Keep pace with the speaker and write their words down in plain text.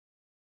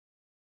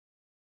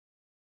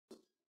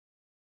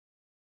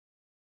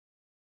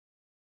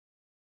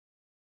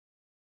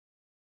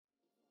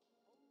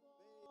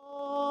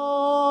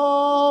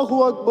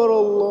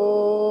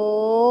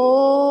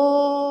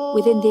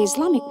Within the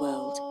Islamic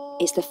world,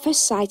 it's the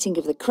first sighting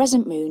of the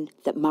crescent moon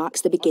that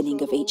marks the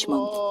beginning of each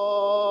month.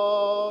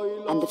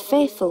 And the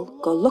faithful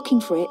go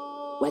looking for it,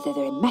 whether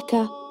they're in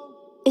Mecca,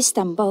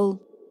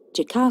 Istanbul,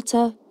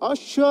 Jakarta,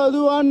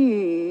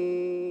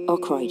 or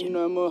Croydon.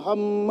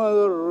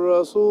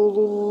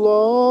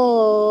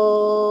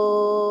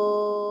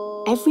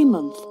 Every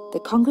month, the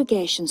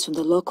congregations from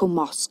the local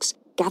mosques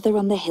gather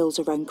on the hills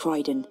around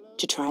Croydon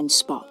to try and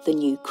spot the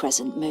new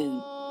crescent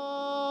moon.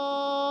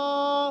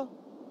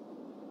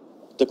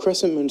 The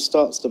crescent moon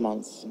starts the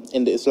month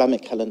in the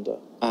Islamic calendar,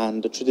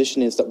 and the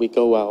tradition is that we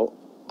go out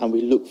and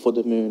we look for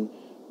the moon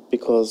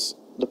because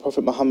the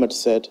Prophet Muhammad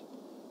said,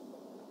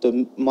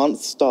 the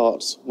month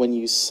starts when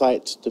you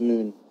sight the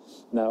moon.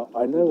 Now,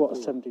 I know what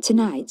 70...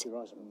 Tonight,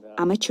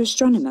 amateur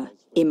astronomer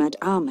Imad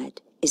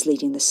Ahmed is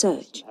leading the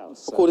search.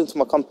 According to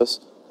my compass,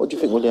 what do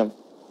you think, William?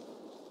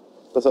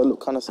 Does that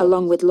look kind of...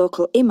 Along with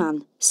local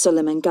Imam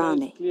Suleiman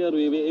Ghani. It's clear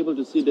we were able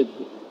to see the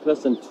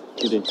crescent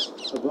today.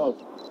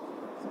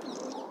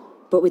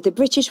 But with the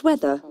British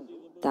weather,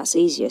 that's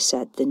easier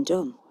said than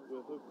done.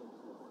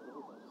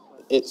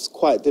 It's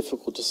quite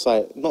difficult to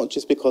sight, not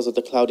just because of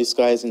the cloudy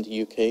skies in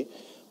the UK,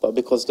 but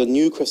because the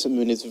new crescent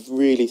moon is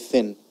really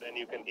thin. Then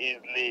you can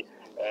easily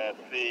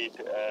see it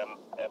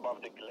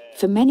above the glare.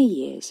 For many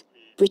years,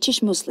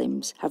 British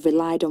Muslims have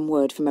relied on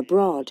word from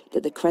abroad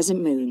that the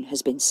crescent moon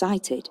has been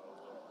sighted.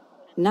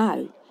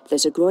 Now,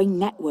 there's a growing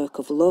network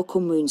of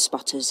local moon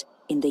spotters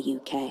in the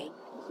UK.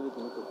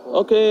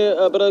 Okay,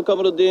 Brother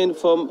Kamaruddin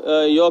from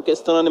York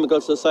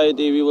Astronomical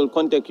Society, we will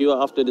contact you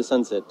after the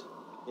sunset.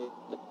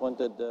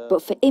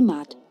 But for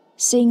Imad,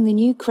 seeing the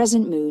new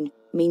crescent moon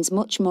means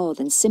much more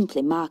than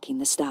simply marking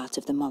the start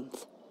of the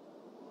month.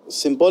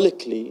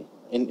 Symbolically,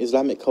 in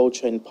Islamic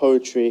culture, in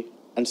poetry,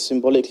 and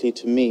symbolically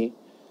to me,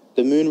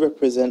 the moon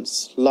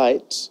represents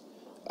light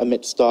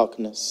amidst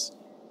darkness.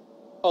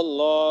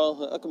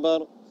 Allahu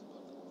Akbar.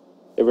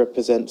 It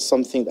represents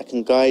something that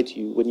can guide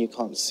you when you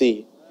can't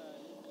see.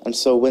 And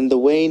so when the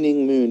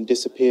waning moon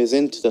disappears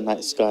into the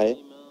night sky,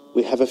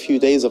 we have a few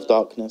days of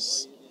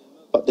darkness,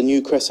 but the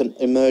new crescent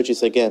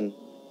emerges again.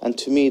 And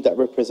to me, that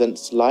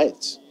represents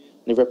light,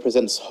 and it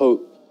represents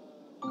hope.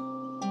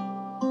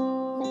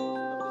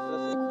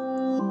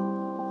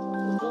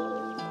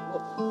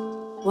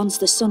 Once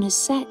the sun has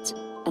set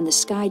and the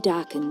sky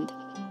darkened,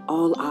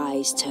 all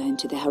eyes turn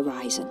to the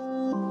horizon.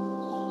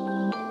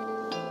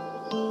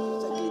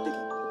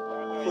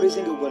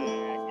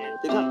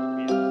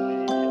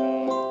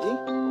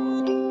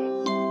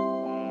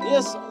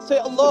 Yes, say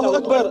Allahu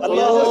Akbar.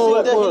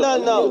 Allah, the hilal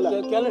now.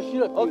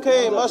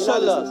 Okay,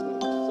 mashallah.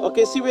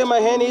 Okay, see where my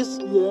hand is?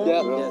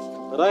 Yeah. Yes.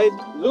 Right,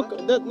 look,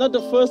 not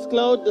the first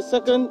cloud, the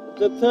second,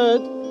 the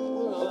third.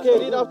 Okay,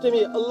 read after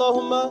me.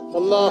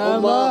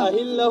 Allahumma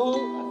ahillahu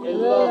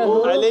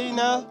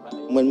alayna.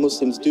 When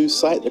Muslims do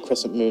sight the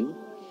crescent moon,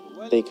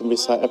 they can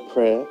recite a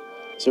prayer.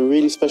 It's a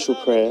really special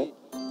prayer,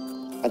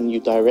 and you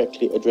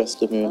directly address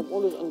the moon.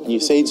 And you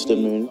say to the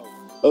moon,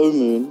 "O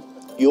moon,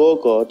 your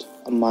God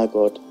and my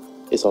God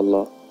is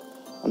Allah."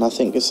 And I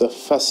think it's a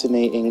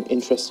fascinating,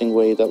 interesting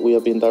way that we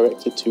are being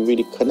directed to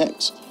really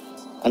connect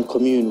and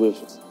commune with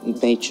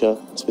nature,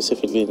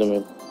 specifically the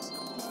moon.